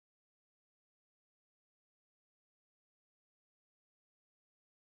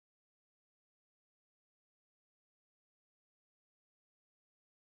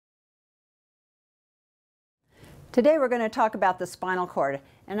Today we're going to talk about the spinal cord,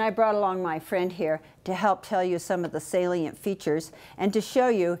 and I brought along my friend here to help tell you some of the salient features and to show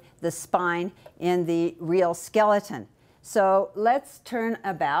you the spine in the real skeleton. So let's turn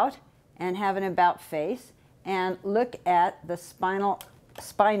about and have an about face and look at the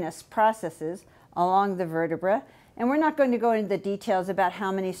spinous processes along the vertebra. And we're not going to go into the details about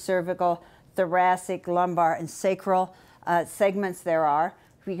how many cervical, thoracic, lumbar, and sacral segments there are,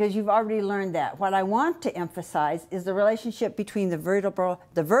 because you've already learned that. What I want to emphasize is the relationship between the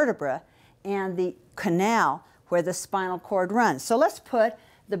vertebra and the canal where the spinal cord runs. So let's put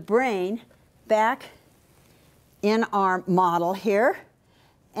the brain back in our model here.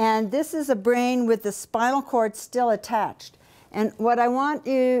 And this is a brain with the spinal cord still attached. And what I want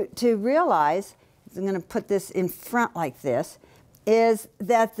you to realize, I'm going to put this in front like this, is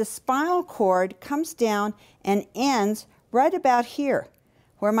that the spinal cord comes down and ends right about here,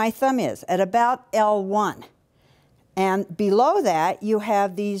 where my thumb is, at about L1. And below that, you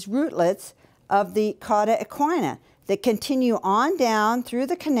have these rootlets of the cauda equina that continue on down through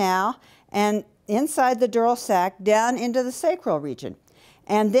the canal and inside the dural sac down into the sacral region.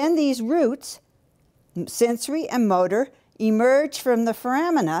 And then these roots, sensory and motor, emerge from the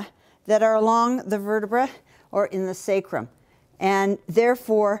foramina that are along the vertebra or in the sacrum. And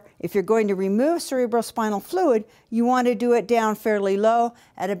therefore, if you're going to remove cerebrospinal fluid, you want to do it down fairly low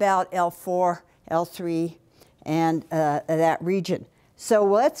at about L4, L3, and that region. So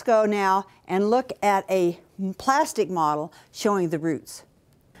let's go now and look at a plastic model showing the roots.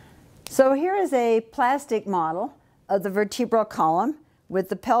 So here is a plastic model of the vertebral column with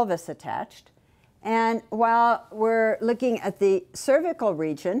the pelvis attached. And while we're looking at the cervical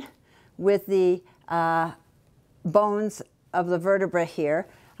region with the bones of the vertebra here,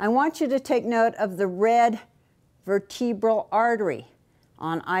 I want you to take note of the red vertebral artery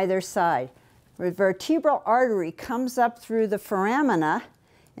on either side. The vertebral artery comes up through the foramina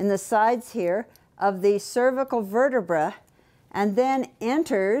in the sides here of the cervical vertebra and then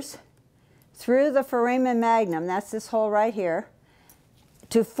enters through the foramen magnum, that's this hole right here,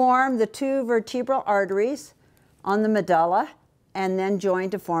 to form the two vertebral arteries on the medulla and then join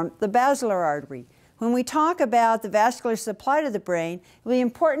to form the basilar artery. When we talk about the vascular supply to the brain, it will be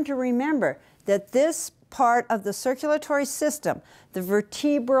important to remember that this part of the circulatory system, the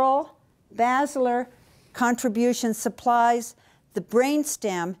vertebral basilar contribution, supplies the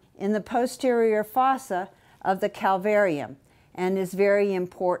brainstem in the posterior fossa of the calvarium and is very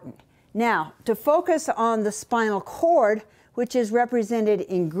important. Now, to focus on the spinal cord, which is represented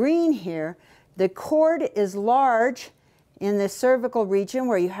in green here, the cord is large in the cervical region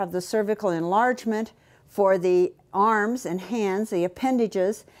where you have the cervical enlargement for the arms and hands, the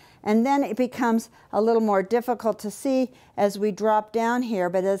appendages, and then it becomes a little more difficult to see as we drop down here.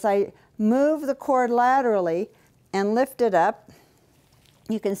 But as I move the cord laterally and lift it up,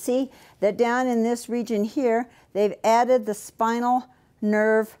 you can see that down in this region here, they've added the spinal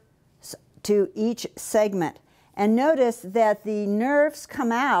nerve to each segment. And notice that the nerves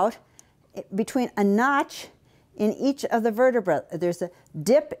come out between a notch in each of the vertebrae. There's a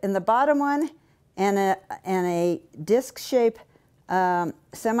dip in the bottom one and a disc-shaped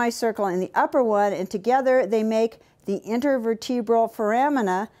semicircle in the upper one, and together they make the intervertebral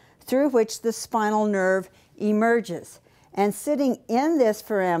foramina through which the spinal nerve emerges. And sitting in this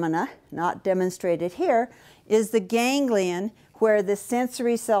foramina, not demonstrated here, is the ganglion where the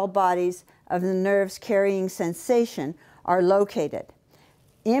sensory cell bodies of the nerves carrying sensation are located.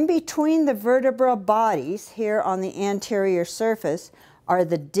 In between the vertebral bodies, here on the anterior surface, are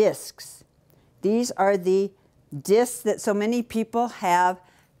the discs. These are the discs that so many people have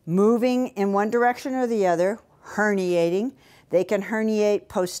moving in one direction or the other, herniating. They can herniate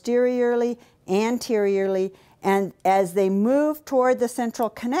posteriorly, anteriorly, and as they move toward the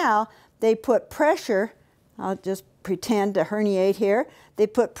central canal, they put pressure, I'll just pretend to herniate here, they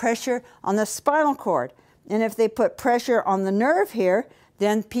put pressure on the spinal cord. And if they put pressure on the nerve here,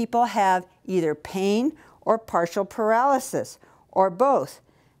 then people have either pain or partial paralysis, or both.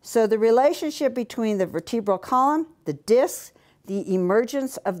 So the relationship between the vertebral column, the discs, the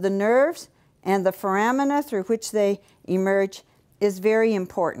emergence of the nerves, and the foramina through which they emerge is very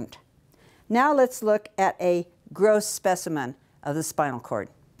important. Now let's look at a gross specimen of the spinal cord.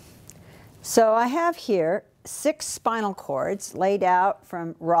 So I have here 6 spinal cords laid out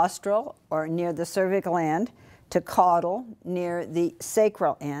from rostral, or near the cervical end, to caudal, near the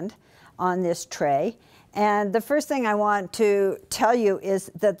sacral end, on this tray. And the first thing I want to tell you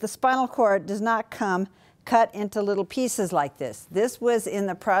is that the spinal cord does not come cut into little pieces like this. This was in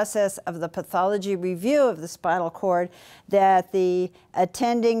the process of the pathology review of the spinal cord, that the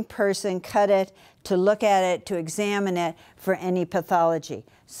attending person cut it to look at it, to examine it for any pathology.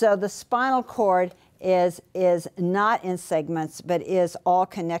 So the spinal cord is not in segments, but is all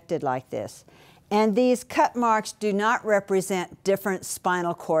connected like this. And these cut marks do not represent different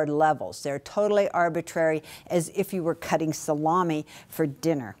spinal cord levels. They're totally arbitrary, as if you were cutting salami for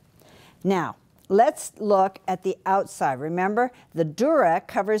dinner. Now, let's look at the outside. Remember, the dura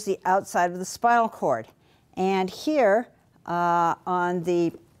covers the outside of the spinal cord. And here, on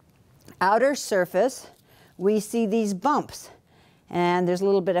the outer surface, we see these bumps. And there's a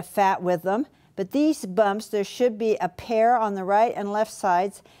little bit of fat with them. But these bumps, there should be a pair on the right and left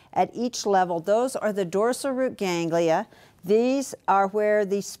sides at each level. Those are the dorsal root ganglia. These are where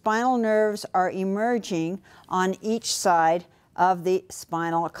the spinal nerves are emerging on each side of the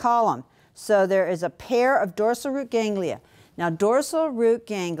spinal column. So there is a pair of dorsal root ganglia. Now, dorsal root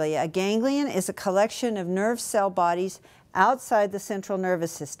ganglia, a ganglion is a collection of nerve cell bodies outside the central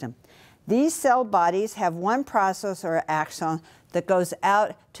nervous system. These cell bodies have one process or axon that goes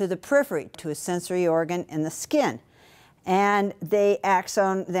out to the periphery, to a sensory organ in the skin. And the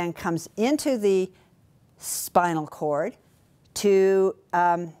axon then comes into the spinal cord to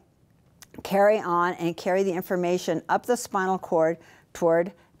carry on and carry the information up the spinal cord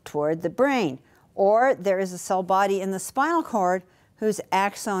toward the brain. Or there is a cell body in the spinal cord whose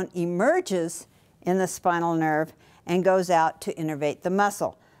axon emerges in the spinal nerve and goes out to innervate the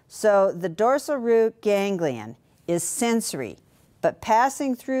muscle. So the dorsal root ganglion is sensory, but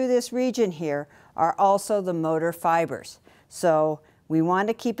passing through this region here are also the motor fibers. So we want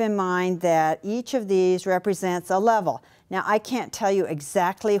to keep in mind that each of these represents a level. Now, I can't tell you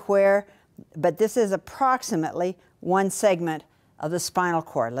exactly where, but this is approximately one segment of the spinal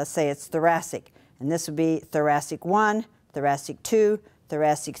cord. Let's say it's thoracic, and this would be thoracic 1, thoracic 2,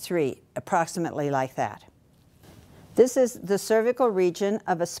 thoracic 3, approximately like that. This is the cervical region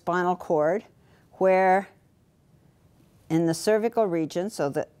of a spinal cord, where in the cervical region, so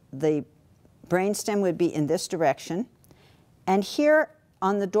the brainstem would be in this direction. And here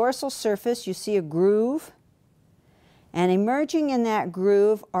on the dorsal surface, you see a groove. And emerging in that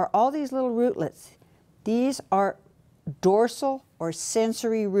groove are all these little rootlets. These are dorsal or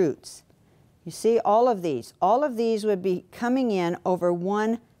sensory roots. You see all of these. All of these would be coming in over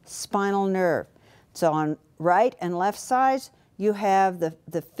one spinal nerve. So on right and left sides, you have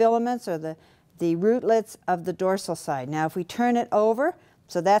the filaments or the rootlets of the dorsal side. Now, if we turn it over,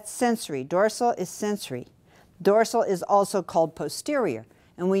 so that's sensory. Dorsal is sensory. Dorsal is also called posterior,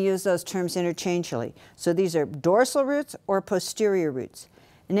 and we use those terms interchangeably. So these are dorsal roots or posterior roots.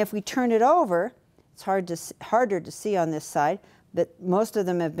 And if we turn it over, it's harder to see on this side, but most of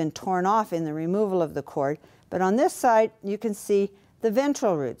them have been torn off in the removal of the cord. But on this side, you can see the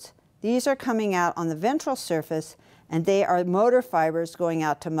ventral roots. These are coming out on the ventral surface, and they are motor fibers going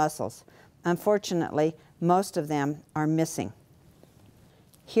out to muscles. Unfortunately, most of them are missing.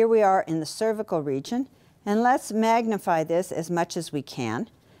 Here we are in the cervical region, and let's magnify this as much as we can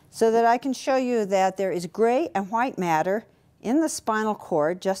so that I can show you that there is gray and white matter in the spinal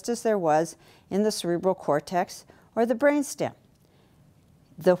cord, just as there was in the cerebral cortex or the brainstem.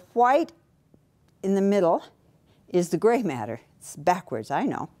 The white in the middle is the gray matter. It's backwards, I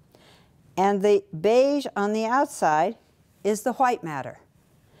know. And the beige on the outside is the white matter.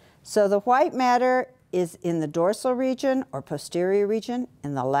 So the white matter is in the dorsal region or posterior region,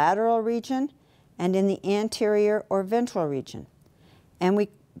 in the lateral region, and in the anterior or ventral region. And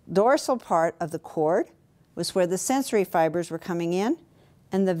dorsal part of the cord was where the sensory fibers were coming in,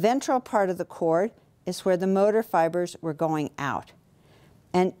 and the ventral part of the cord is where the motor fibers were going out.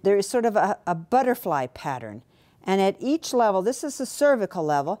 And there is sort of a butterfly pattern. And at each level, this is the cervical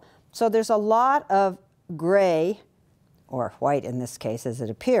level, so there's a lot of gray, or white in this case as it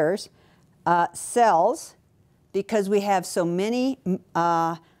appears, cells, because we have so many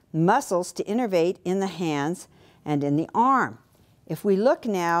muscles to innervate in the hands and in the arm. If we look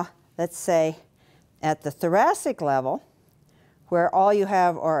now, let's say, at the thoracic level, where all you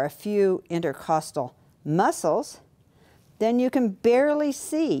have are a few intercostal muscles, then you can barely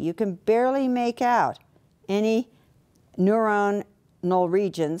see, you can barely make out any neuronal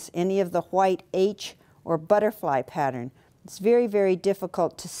regions, any of the white H or butterfly pattern. It's very, very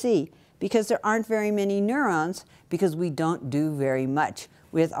difficult to see because there aren't very many neurons, because we don't do very much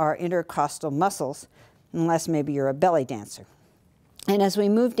with our intercostal muscles, unless maybe you're a belly dancer. And as we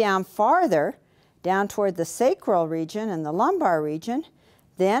move down farther, down toward the sacral region and the lumbar region,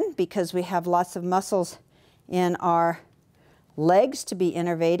 then, because we have lots of muscles in our legs to be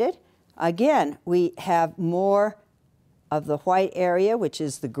innervated, again, we have more of the white area, which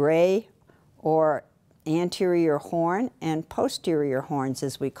is the gray or anterior horn, and posterior horns,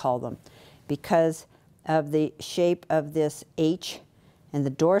 as we call them, because of the shape of this H. And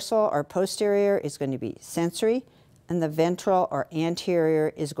the dorsal or posterior is going to be sensory, and the ventral or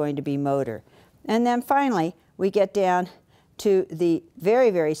anterior is going to be motor. And then finally, we get down to the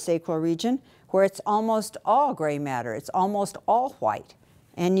very, very sacral region, where it's almost all gray matter. It's almost all white.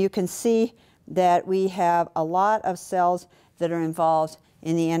 And you can see that we have a lot of cells that are involved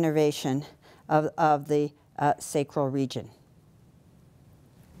in the innervation of the sacral region.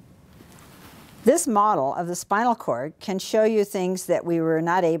 This model of the spinal cord can show you things that we were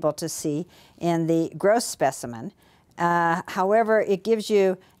not able to see in the gross specimen. However, it gives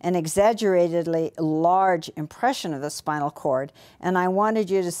you an exaggeratedly large impression of the spinal cord, and I wanted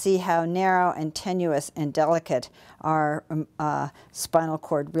you to see how narrow and tenuous and delicate our spinal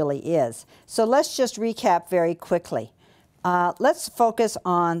cord really is. So let's just recap very quickly. Let's focus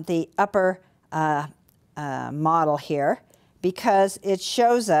on the upper model here, because it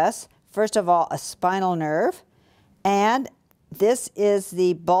shows us, first of all, a spinal nerve, and this is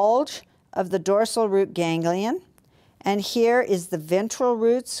the bulge of the dorsal root ganglion. And here is the ventral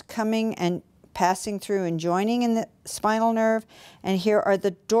roots coming and passing through and joining in the spinal nerve. And here are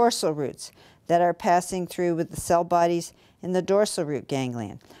the dorsal roots that are passing through with the cell bodies in the dorsal root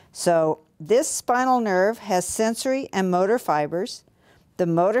ganglion. So this spinal nerve has sensory and motor fibers. The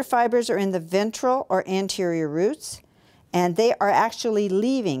motor fibers are in the ventral or anterior roots, and they are actually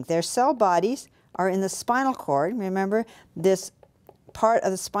leaving. Their cell bodies are in the spinal cord. Remember, this part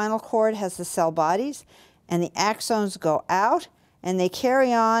of the spinal cord has the cell bodies, and the axons go out, and they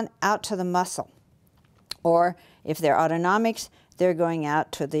carry on out to the muscle. Or if they're autonomics, they're going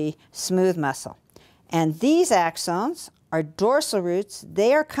out to the smooth muscle. And these axons are dorsal roots.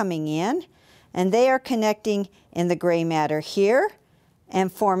 They are coming in, and they are connecting in the gray matter here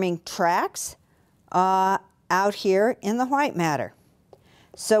and forming tracts out here in the white matter.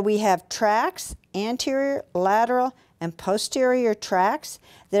 So we have tracts, anterior, lateral, and posterior tracts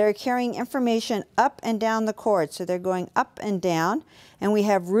that are carrying information up and down the cord. So they're going up and down, and we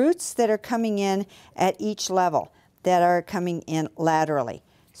have roots that are coming in at each level that are coming in laterally.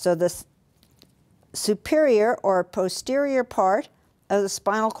 So the superior or posterior part of the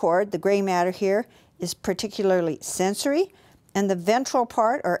spinal cord, the gray matter here, is particularly sensory, and the ventral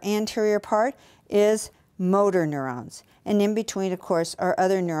part or anterior part is motor neurons. And in between, of course, are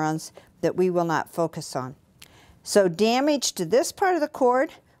other neurons that we will not focus on. So damage to this part of the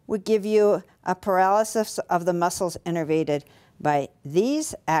cord would give you a paralysis of the muscles innervated by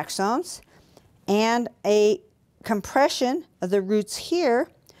these axons, and a compression of the roots here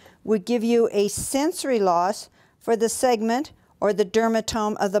would give you a sensory loss for the segment or the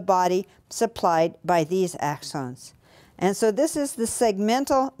dermatome of the body supplied by these axons. And so this is the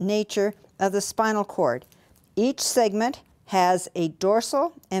segmental nature of the spinal cord. Each segment has a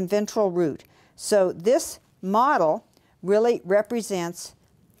dorsal and ventral root. So this model really represents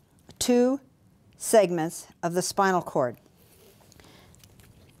two segments of the spinal cord.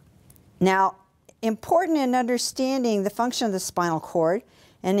 Now, important in understanding the function of the spinal cord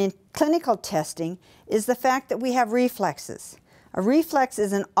and in clinical testing is the fact that we have reflexes. A reflex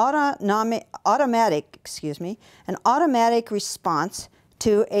is an automatic response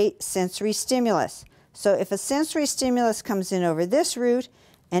to a sensory stimulus. So if a sensory stimulus comes in over this root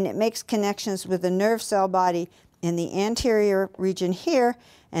and it makes connections with the nerve cell body in the anterior region here,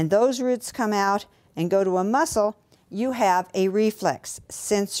 and those roots come out and go to a muscle, you have a reflex,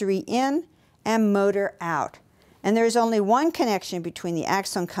 sensory in and motor out. And there's only one connection between the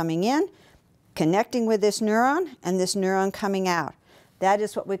axon coming in, connecting with this neuron, and this neuron coming out. That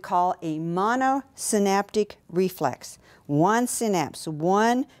is what we call a monosynaptic reflex. One synapse,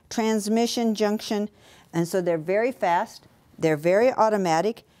 one transmission junction, and so they're very fast, they're very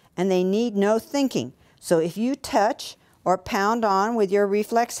automatic, and they need no thinking. So if you touch or pound on with your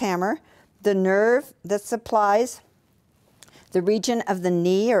reflex hammer the nerve that supplies the region of the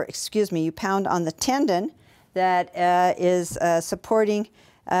knee, or excuse me, you pound on the tendon that is supporting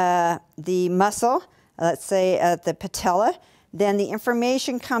the muscle, let's say at the patella, then the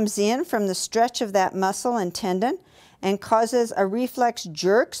information comes in from the stretch of that muscle and tendon and causes a reflex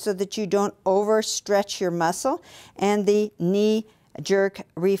jerk so that you don't overstretch your muscle, and the knee jerk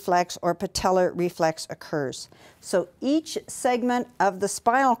reflex or patellar reflex occurs. So each segment of the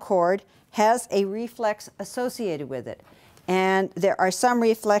spinal cord has a reflex associated with it. And there are some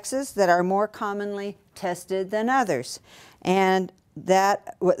reflexes that are more commonly tested than others. And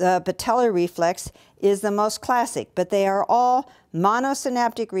that the patellar reflex is the most classic, but they are all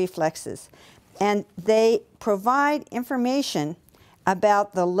monosynaptic reflexes. And they provide information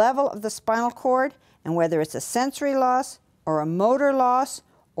about the level of the spinal cord and whether it's a sensory loss or a motor loss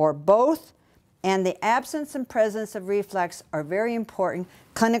or both. And the absence and presence of reflex are very important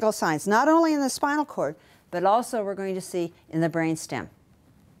clinical signs, not only in the spinal cord, but also we're going to see in the brainstem.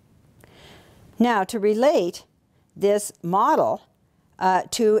 Now, to relate this model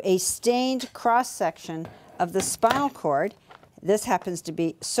to a stained cross-section of the spinal cord, this happens to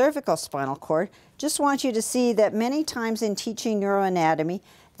be cervical spinal cord, just want you to see that many times in teaching neuroanatomy,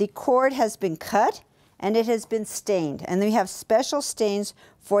 the cord has been cut and it has been stained. And we have special stains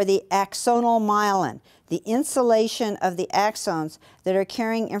for the axonal myelin, the insulation of the axons that are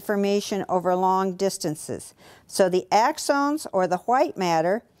carrying information over long distances. So the axons, or the white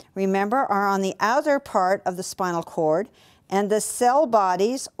matter, remember, are on the outer part of the spinal cord, and the cell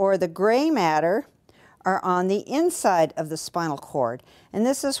bodies, or the gray matter, are on the inside of the spinal cord. And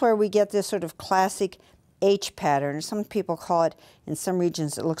this is where we get this sort of classic H pattern. Some people call it, in some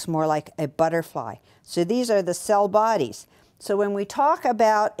regions, it looks more like a butterfly. So these are the cell bodies. So when we talk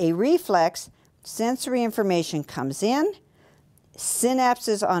about a reflex, sensory information comes in,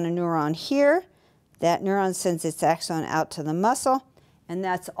 synapses on a neuron here, that neuron sends its axon out to the muscle, and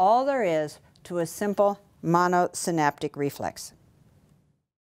that's all there is to a simple monosynaptic reflex.